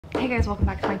Hey guys, welcome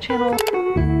back to my channel.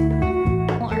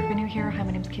 Or if you're new here, hi,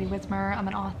 my name is Katie Wismer. I'm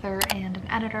an author and an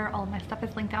editor. All of my stuff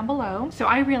is linked down below. So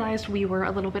I realized we were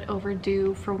a little bit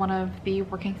overdue for one of the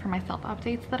working for myself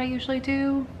updates that I usually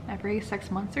do every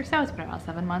 6 months or so. It's been about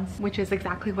 7 months, which is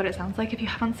exactly what it sounds like if you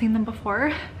haven't seen them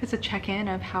before. It's a check-in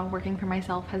of how working for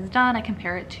myself has done. I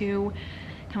compare it to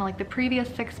kind of like the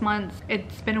previous 6 months.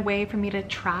 It's been a way for me to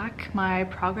track my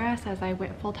progress as I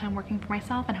went full-time working for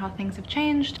myself and how things have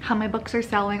changed, how my books are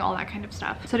selling, all that kind of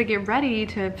stuff. So to get ready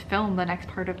to film the next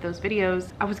part of those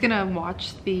videos, I was gonna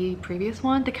watch the previous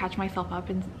one to catch myself up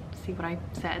and see what I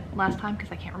said last time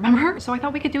because I can't remember. So I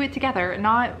thought we could do it together,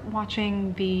 not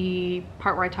watching the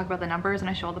part where I talk about the numbers and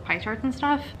I show all the pie charts and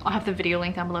stuff. I'll have the video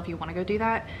link down below if you want to go do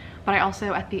that. But I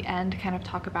also at the end kind of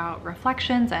talk about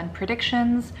reflections and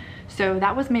predictions. So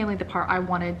that was mainly the part I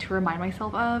wanted to remind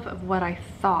myself of what I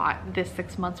thought this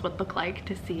 6 months would look like,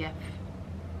 to see if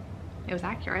it was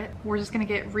accurate. We're just gonna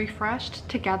get refreshed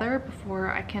together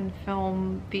before I can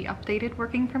film the updated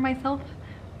working for myself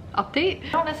update. I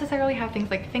don't necessarily have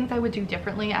things I would do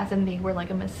differently, as in they were like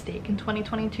a mistake in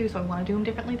 2022, so I want to do them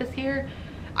differently this year.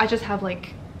 I just have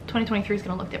like 2023 is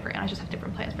gonna look different, and I just have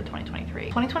different plans for 2023.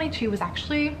 2022 was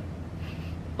actually,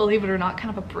 believe it or not, kind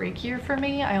of a break year for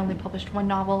me. I only published 1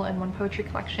 novel and 1 poetry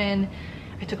collection.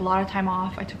 I took a lot of time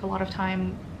off. I took a lot of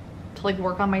time to like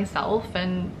work on myself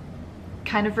and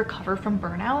kind of recover from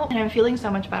burnout, and I'm feeling so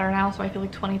much better now. So I feel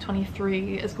like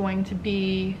 2023 is going to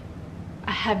be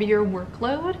a heavier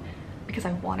workload because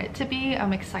I want it to be.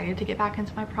 I'm excited to get back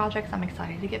into my projects. I'm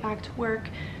excited to get back to work.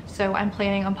 So I'm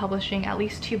planning on publishing at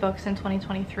least 2 books in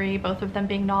 2023, both of them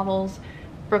being novels,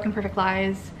 Broken Perfect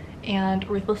Lies and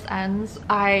Ruthless Ends.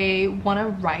 I want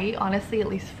to write, honestly, at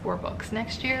least 4 books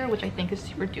next year, which I think is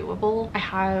super doable. I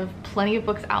have plenty of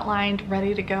books outlined,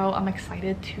 ready to go. I'm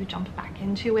excited to jump back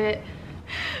into it.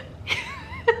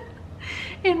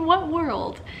 In what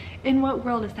world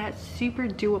is that super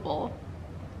doable?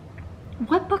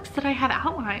 What books did I have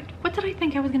outlined? What did I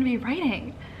think I was going to be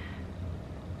writing?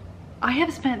 I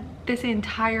have spent this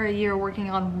entire year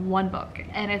working on 1 book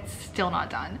and it's still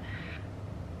not done.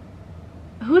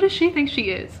 Who does she think she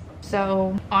is?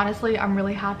 So honestly, I'm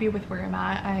really happy with where I'm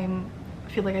at. I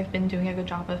feel like I've been doing a good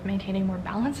job of maintaining more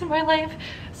balance in my life.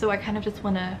 So I kind of just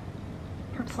want to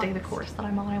stay the course that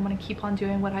I'm on. I want to keep on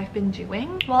doing what I've been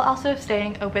doing while also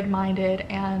staying open-minded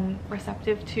and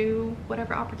receptive to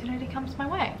whatever opportunity comes my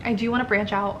way. I do want to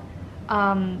branch out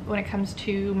when it comes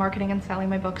to marketing and selling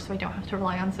my books, so I don't have to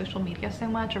rely on social media so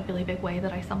much. A really big way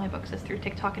that I sell my books is through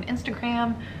TikTok and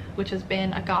Instagram, which has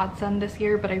been a godsend this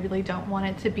year, but I really don't want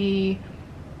it to be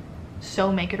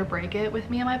so make it or break it with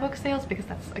me and my book sales, because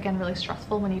that's, again, really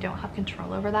stressful when you don't have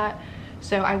control over that.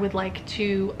 So I would like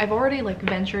to, I've already like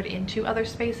ventured into other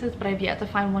spaces, but I've yet to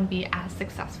find one be as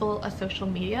successful as social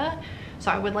media.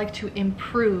 So I would like to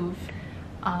improve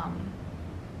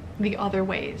the other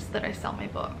ways that I sell my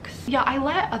books. Yeah, I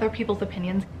let other people's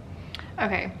opinions.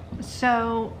 Okay,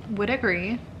 so would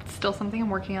agree. It's still something I'm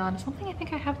working on. Something I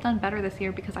think I have done better this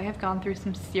year, because I have gone through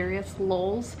some serious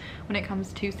lulls when it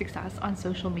comes to success on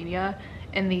social media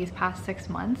in these past 6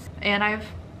 months. And I've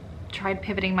tried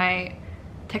pivoting my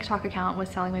TikTok account, was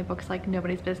selling my books like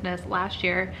nobody's business last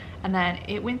year, and then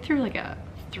it went through like a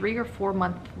 3 or 4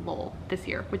 month lull this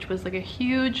year, which was like a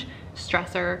huge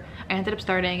stressor. I ended up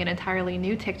starting an entirely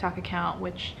new TikTok account,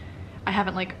 which I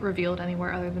haven't like revealed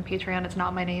anywhere other than Patreon. It's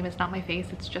not my name, it's not my face,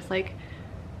 it's just like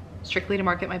strictly to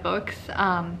market my books.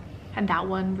 And that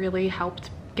one really helped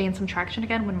gain some traction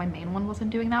again when my main one wasn't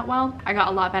doing that well. I got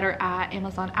a lot better at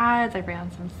Amazon ads. I ran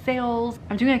some sales.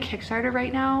 I'm doing a Kickstarter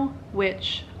right now,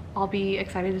 which I'll be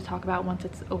excited to talk about once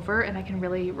it's over and I can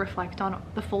really reflect on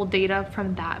the full data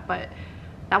from that. But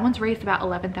that one's raised about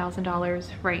 $11,000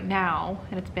 right now,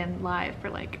 and it's been live for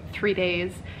like 3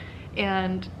 days.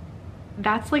 And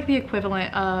that's like the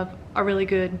equivalent of a really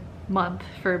good month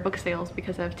for book sales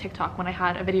because of TikTok. When I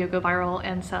had a video go viral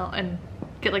and sell and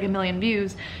get like 1 million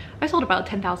views, I sold about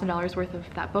 $10,000 worth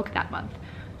of that book that month.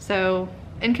 So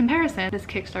in comparison, this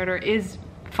Kickstarter is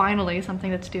finally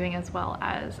something that's doing as well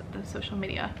as the social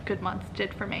media good months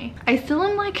did for me. I still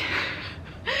am like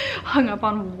hung up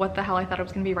on what the hell I thought I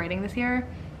was gonna be writing this year.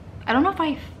 I don't know if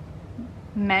I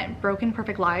meant Broken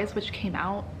Perfect Lies, which came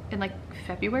out in like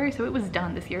February, so it was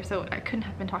done this year, so I couldn't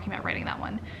have been talking about writing that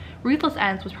one. Ruthless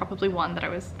Ends was probably one that I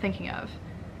was thinking of.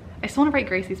 I still want to write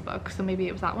Gracie's book, so maybe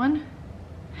it was that one.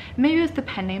 Maybe it was the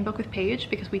pen name book with Paige,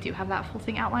 because we do have that full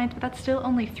thing outlined, but that's still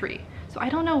only 3. So I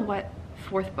don't know what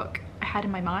 4th book I had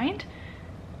in my mind.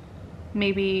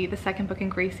 Maybe the 2nd book in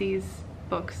Gracie's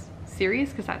books series,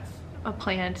 because that's a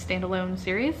planned standalone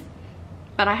series.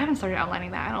 but I haven't started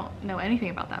outlining that. I don't know anything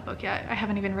about that book yet. I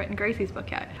haven't even written Gracie's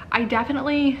book yet. I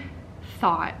definitely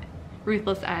thought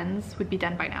Ruthless Ends would be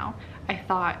done by now. I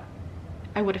thought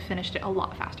I would have finished it a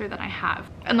lot faster than I have.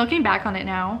 And looking back on it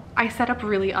now, I set up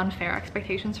really unfair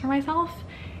expectations for myself,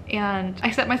 and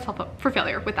I set myself up for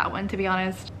failure with that one, to be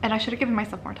honest, and I should have given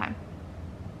myself more time.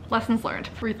 Lessons learned.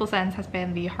 Ruthless Ends has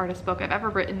been the hardest book I've ever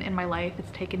written in my life.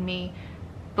 It's taken me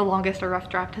the longest a rough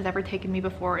draft has ever taken me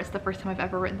before. It's the first time I've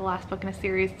ever written the last book in a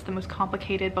series. It's the most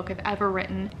complicated book I've ever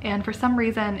written. And for some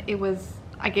reason,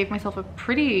 I gave myself a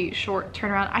pretty short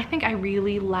turnaround. I think I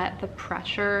really let the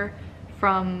pressure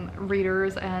from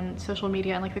readers and social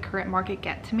media and like the current market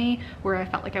get to me, where I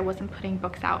felt like I wasn't putting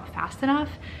books out fast enough.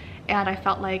 And I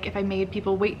felt like if I made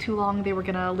people wait too long, they were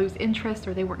gonna lose interest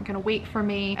or they weren't gonna wait for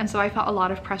me. And so I felt a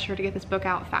lot of pressure to get this book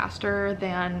out faster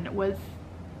than was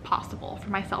possible for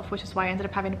myself, which is why I ended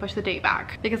up having to push the date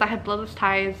back, because I had Bloodless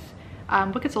Ties.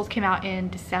 Book of Souls came out in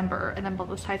December, and then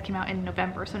Bloodless Ties came out in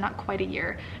November, so not quite a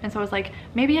year. And so I was like,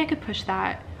 maybe I could push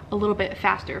that a little bit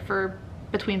faster for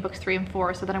between books 3 and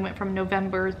 4. So then I went from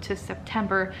November to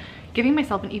September, giving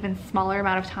myself an even smaller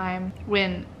amount of time,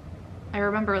 when I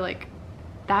remember like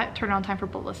that turnaround time for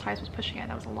Bloodless Ties was pushing it.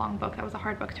 That was a long book. That was a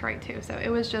hard book to write too. So it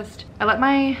was just, I let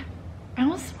my, I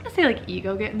almost want to say like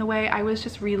ego get in the way. I was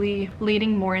just really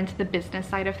leaning more into the business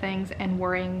side of things and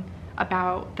worrying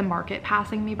about the market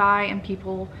passing me by and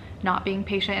people not being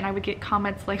patient. And I would get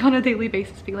comments like on a daily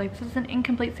basis being like, this is an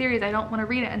incomplete series, I don't want to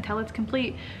read it until it's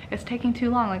complete, it's taking too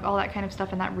long, like all that kind of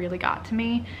stuff. And that really got to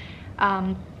me.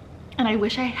 And I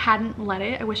wish I hadn't let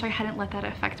it. I wish I hadn't let that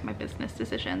affect my business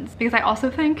decisions, because I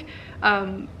also think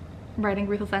writing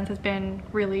Ruthless Ends has been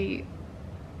really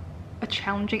a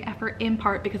challenging effort, in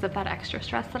part because of that extra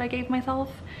stress that I gave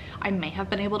myself. I may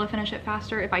have been able to finish it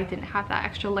faster if I didn't have that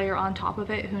extra layer on top of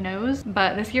it, who knows.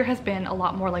 But this year has been a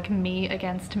lot more like me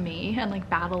against me, and like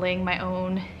battling my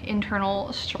own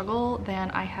internal struggle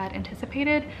than I had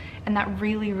anticipated. And that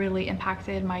really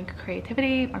impacted my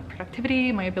creativity, my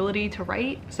productivity, my ability to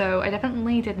write. So I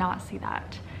definitely did not see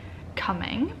that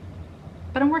coming,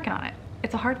 but I'm working on it.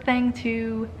 It's a hard thing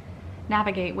to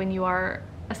navigate when you are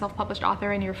a self-published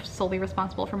author and you're solely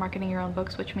responsible for marketing your own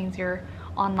books, which means you're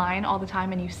online all the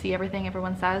time and you see everything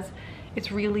everyone says.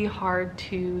 It's really hard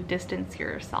to distance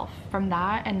yourself from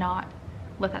that and not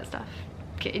let that stuff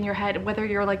get in your head, whether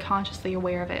you're like consciously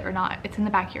aware of it or not. It's in the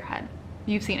back of your head.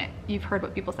 You've seen it, you've heard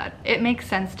what people said. It makes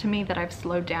sense to me that I've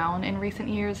slowed down in recent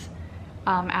years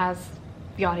as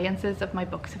the audiences of my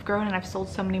books have grown, and I've sold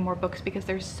so many more books because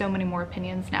there's so many more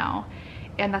opinions now.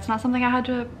 And that's not something I had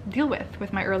to deal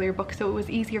with my earlier books. So it was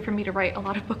easier for me to write a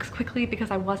lot of books quickly because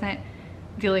I wasn't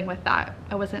dealing with that.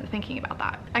 I wasn't thinking about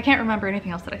that. I can't remember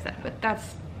anything else that I said, but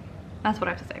that's what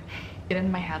I have to say. Get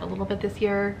in my head a little bit this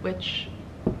year, which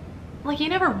like you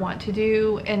never want to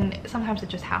do, and sometimes it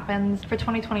just happens. For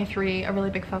 2023, a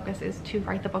really big focus is to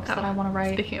write the books that I want to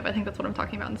write. Speaking of, I think that's what I'm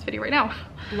talking about in this video right now.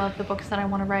 Love the books that I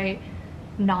want to write,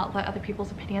 not let other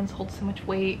people's opinions hold so much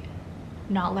weight,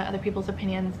 not let other people's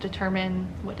opinions determine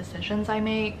what decisions I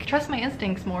make. Trust my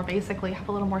instincts more, basically. Have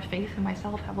a little more faith in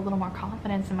myself, have a little more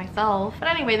confidence in myself. But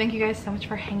anyway, thank you guys so much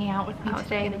for hanging out with me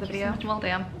today in the video. Well,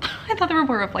 damn. I thought there were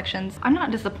more reflections. I'm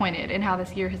not disappointed in how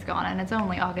this year has gone, and it's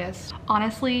only August.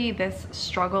 Honestly, this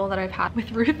struggle that I've had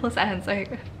with Ruthless Ends, I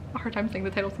have a hard time saying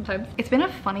the title sometimes. It's been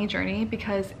a funny journey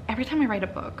because every time I write a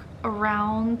book,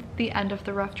 around the end of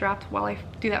the rough draft, while I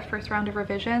do that first round of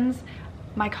revisions,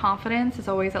 my confidence is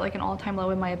always at like an all-time low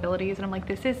in my abilities, and I'm like,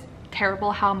 this is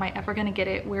terrible. How am I ever gonna get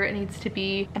it where it needs to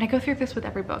be? And I go through this with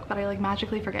every book, but I like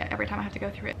magically forget every time I have to go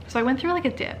through it. So I went through like a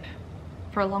dip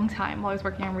for a long time while I was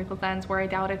working on Ruthless Ends, where I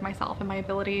doubted myself and my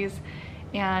abilities.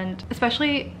 And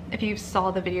especially if you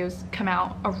saw the videos come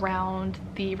out around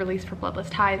the release for Bloodless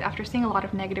Ties, after seeing a lot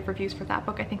of negative reviews for that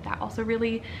book, I think that also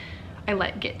really I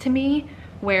let get to me,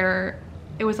 where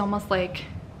it was almost like,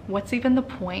 what's even the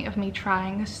point of me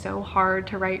trying so hard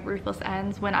to write Ruthless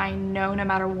Ends when I know no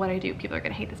matter what I do, people are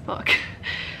gonna hate this book?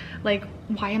 Like,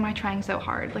 why am I trying so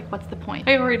hard? Like, what's the point?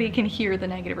 I already can hear the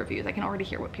negative reviews. I can already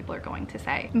hear what people are going to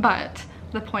say. But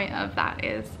the point of that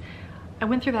is, I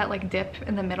went through that like dip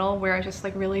in the middle where I just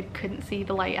like really couldn't see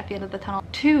the light at the end of the tunnel,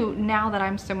 to now that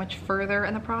I'm so much further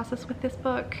in the process with this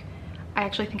book, I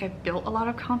actually think I've built a lot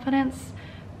of confidence,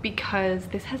 because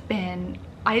this has been,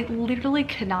 I literally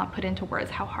could not put into words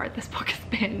how hard this book has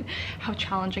been, how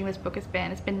challenging this book has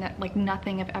been. It's been like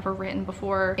nothing I've ever written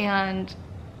before. And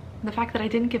the fact that I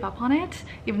didn't give up on it,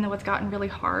 even though it's gotten really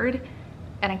hard,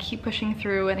 and I keep pushing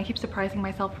through and I keep surprising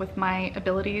myself with my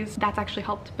abilities, that's actually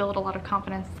helped build a lot of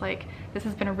confidence. Like, this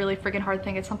has been a really friggin' hard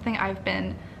thing. It's something I've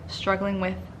been struggling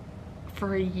with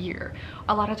for a year.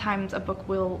 A lot of times a book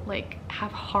will like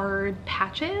have hard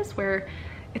patches where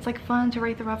it's like fun to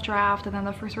write the rough draft and then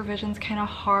the first revision's kind of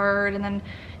hard and then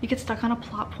you get stuck on a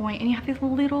plot point and you have these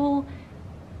little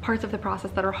parts of the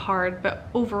process that are hard, but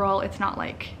overall it's not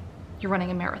like you're running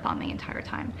a marathon the entire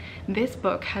time. This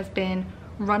book has been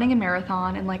running a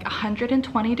marathon in like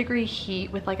 120-degree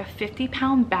heat with like a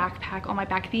 50-pound backpack on my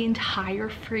back the entire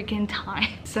freaking time.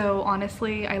 So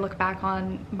honestly, I look back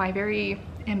on my very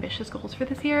ambitious goals for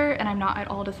this year and I'm not at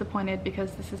all disappointed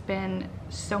because this has been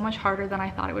so much harder than I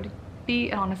thought it would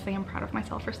be, and honestly I'm proud of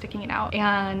myself for sticking it out.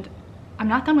 And I'm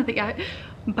not done with it yet,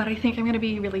 but I think I'm gonna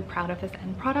be really proud of this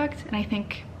end product, and I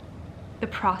think the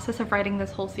process of writing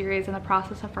this whole series and the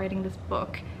process of writing this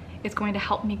book is going to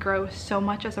help me grow so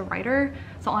much as a writer.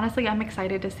 So honestly, I'm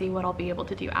excited to see what I'll be able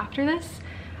to do after this.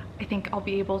 I think I'll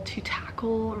be able to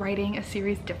tackle writing a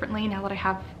series differently now that I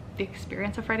have the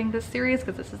experience of writing this series,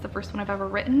 because this is the first one I've ever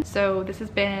written. So this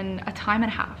has been a time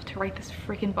and a half to write this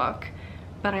freaking book,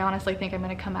 but I honestly think I'm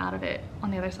gonna come out of it on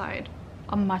the other side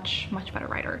a much better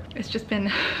writer. It's just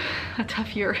been a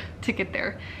tough year to get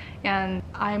there, and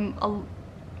I'm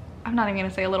not even gonna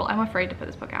say a little, I'm afraid to put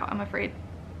this book out. I'm afraid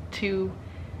to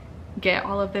get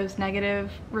all of those negative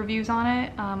reviews on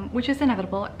it, which is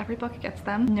inevitable. Every book gets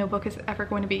them. No book is ever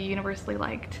going to be universally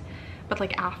liked, but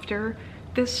like after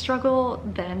this struggle,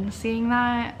 then seeing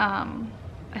that,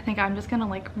 I think I'm just gonna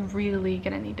like really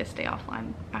gonna need to stay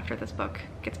offline after this book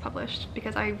gets published,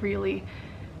 because I really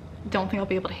don't think I'll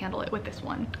be able to handle it with this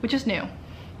one, which is new.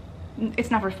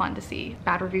 It's never fun to see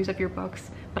bad reviews of your books,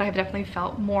 but I've definitely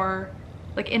felt more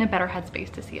like in a better headspace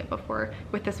to see it before.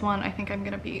 With this one, I think I'm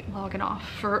gonna be logging off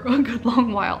for a good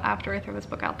long while after I throw this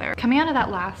book out there. Coming out of that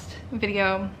last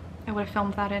video, I would have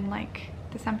filmed that in like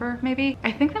December maybe.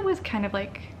 I think that was kind of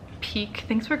like peak.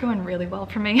 Things were going really well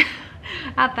for me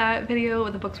at that video.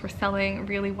 The books were selling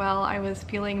really well. I was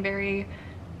feeling very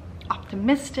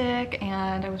optimistic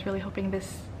and I was really hoping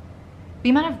the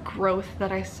amount of growth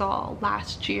that I saw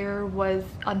last year was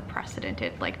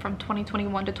unprecedented. Like from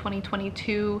 2021 to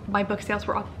 2022, my book sales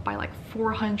were up by like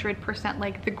 400%.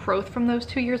 Like the growth from those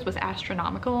 2 years was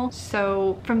astronomical.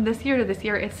 So from this year to this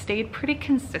year, it stayed pretty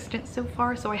consistent so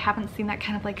far. So I haven't seen that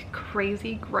kind of like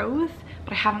crazy growth,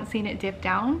 but I haven't seen it dip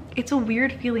down. It's a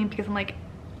weird feeling because I'm like,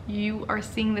 you are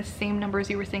seeing the same numbers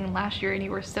you were seeing last year and you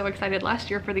were so excited last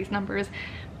year for these numbers,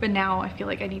 but now I feel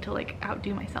like I need to like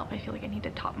outdo myself. I feel like I need to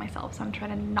top myself, so I'm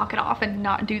trying to knock it off and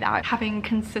not do that. Having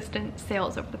consistent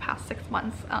sales over the past 6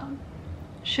 months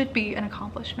should be an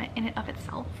accomplishment in and of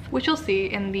itself, which you'll see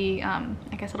in the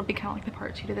I guess it'll be kind of like the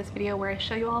part 2 to this video where I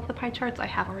show you all of the pie charts. I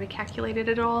have already calculated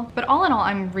it all, but all in all,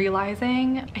 I'm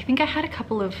realizing I think I had a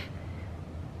couple of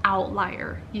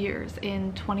outlier years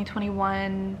in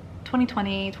 2020,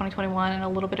 2021, and a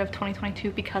little bit of 2022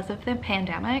 because of the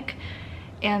pandemic.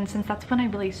 And since that's when I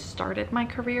really started my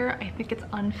career, I think it's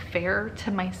unfair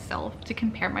to myself to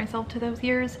compare myself to those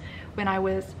years when I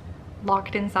was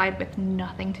locked inside with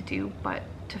nothing to do but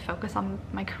to focus on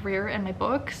my career and my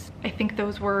books. I think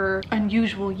those were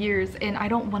unusual years, and I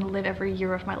don't want to live every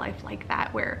year of my life like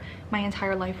that where my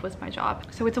entire life was my job.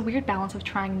 So it's a weird balance of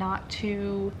trying not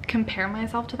to compare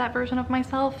myself to that version of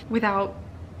myself without,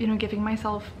 you know, giving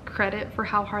myself credit for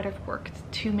how hard I've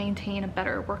worked to maintain a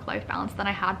better work-life balance than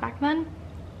I had back then.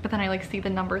 But then I like see the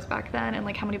numbers back then and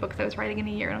like how many books I was writing in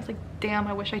a year, and I was like, damn,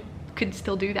 I wish I could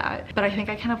still do that. But I think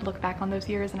I kind of look back on those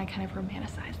years and I kind of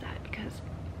romanticize that because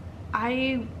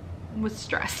I was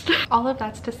stressed. All of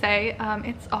that's to say,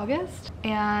 it's August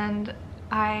and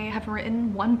I have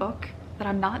written one book that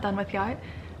I'm not done with yet.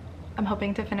 I'm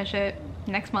hoping to finish it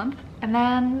next month, and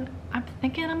then I'm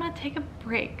thinking I'm gonna take a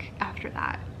break after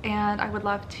that, and I would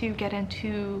love to get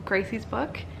into Gracie's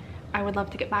book. I would love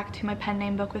to get back to my pen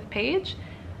name book with Paige,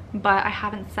 but I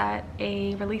haven't set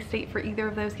a release date for either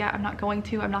of those yet. I'm not going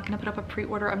to. I'm not going to put up a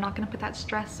pre-order. I'm not going to put that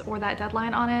stress or that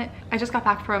deadline on it. I just got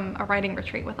back from a writing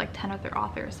retreat with like 10 other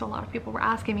authors, so a lot of people were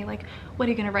asking me like, what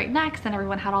are you going to write next? And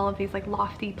everyone had all of these like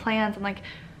lofty plans and like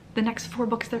the next 4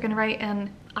 books they're going to write,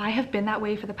 and I have been that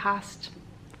way for the past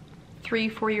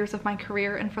 3-4 years of my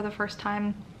career, and for the first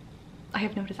time I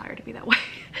have no desire to be that way.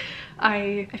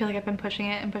 I feel like I've been pushing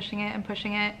it and pushing it and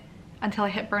pushing it until I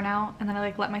hit burnout, and then I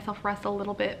like let myself rest a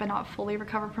little bit but not fully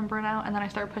recover from burnout, and then I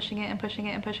start pushing it and pushing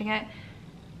it and pushing it.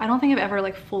 I don't think I've ever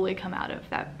like fully come out of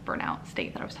that burnout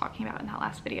state that I was talking about in that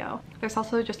last video. There's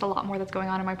also just a lot more that's going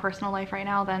on in my personal life right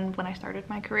now than when I started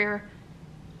my career,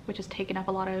 which has taken up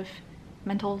a lot of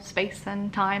mental space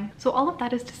and time. So all of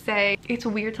that is to say, it's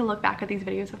weird to look back at these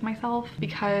videos of myself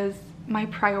because my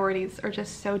priorities are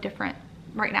just so different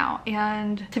right now.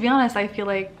 And to be honest, I feel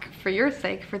like for your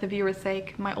sake, for the viewer's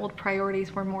sake, my old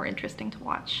priorities were more interesting to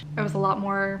watch. I was a lot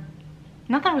more,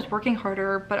 not that I was working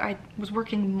harder, but I was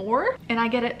working more. And I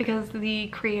get it, because the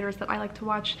creators that I like to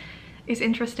watch is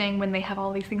interesting when they have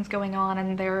all these things going on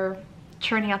and they're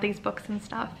churning out these books and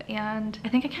stuff. And I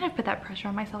think I kind of put that pressure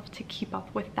on myself to keep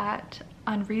up with that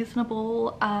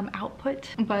unreasonable output.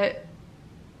 But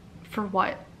for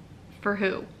what? For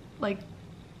who? Like,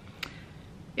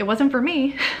 it wasn't for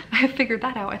me. I figured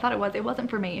that out. I thought it was. It wasn't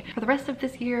for me. For the rest of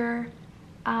this year,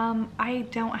 I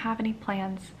don't have any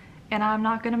plans, and I'm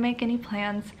not gonna make any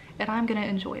plans, and I'm gonna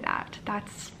enjoy that.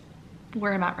 That's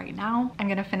where I'm at right now. I'm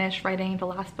gonna finish writing the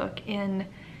last book in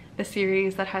the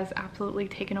series that has absolutely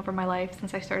taken over my life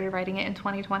since I started writing it in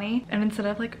 2020. And instead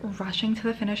of like rushing to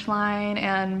the finish line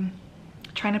and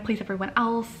trying to please everyone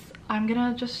else, I'm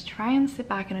gonna just try and sit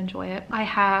back and enjoy it. I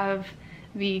have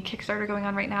the Kickstarter going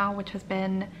on right now, which has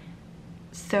been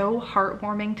so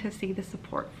heartwarming to see the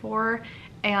support for.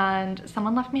 And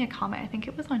someone left me a comment, I think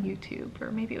it was on YouTube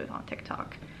or maybe it was on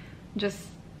TikTok, just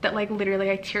that like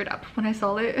literally I teared up when I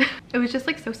saw it. It was just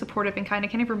like so supportive and kind. I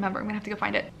can't even remember. I'm gonna have to go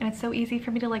find it. And it's so easy for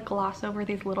me to like gloss over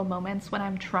these little moments when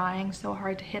I'm trying so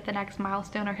hard to hit the next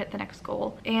milestone or hit the next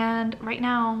goal. And right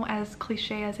now, as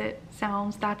cliche as it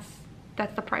sounds, that's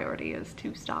the priority, is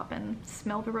to stop and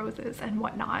smell the roses and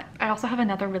whatnot. I also have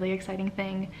another really exciting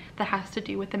thing that has to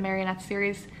do with the Marionettes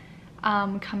series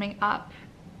coming up.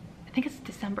 I think it's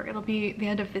December. It'll be the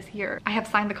end of this year. I have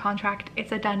signed the contract.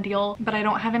 It's a done deal, but I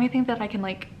don't have anything that I can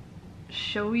like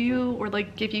show you or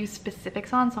like give you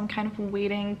specifics on. So I'm kind of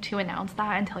waiting to announce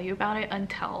that and tell you about it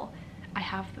until I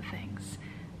have the things.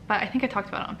 But I think I talked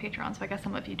about it on Patreon, so I guess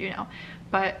some of you do know.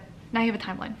 But now you have a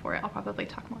timeline for it. I'll probably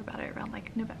talk more about it around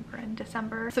like November and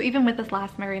December. So even with this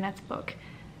last Marionettes book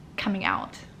coming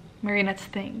out, Marionettes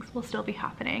things will still be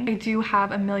happening. I do have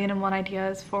 1,000,001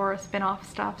 ideas for spin-off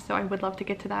stuff, so I would love to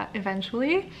get to that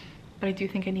eventually. But I do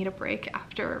think I need a break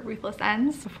after Ruthless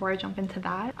ends before I jump into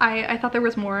that. I thought there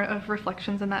was more of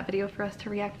reflections in that video for us to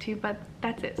react to, but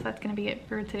that's it. So that's gonna be it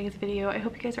for today's video. I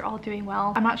hope you guys are all doing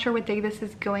well. I'm not sure what day this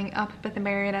is going up, but the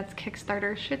Marionettes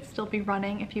Kickstarter should still be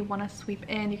running. If you wanna sweep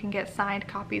in, you can get signed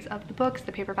copies of the books,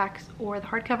 the paperbacks or the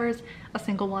hardcovers, a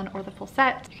single one or the full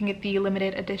set. You can get the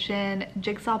limited edition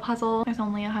jigsaw puzzle. There's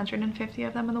only 150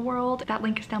 of them in the world. That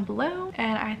link is down below.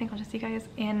 And I think I'll just see you guys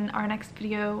in our next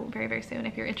video very, very soon.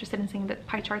 If you're interested in seeing the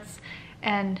pie charts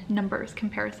and numbers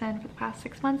comparison for the past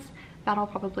 6 months, that'll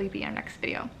probably be our next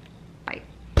video. Bye.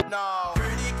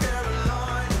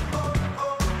 No.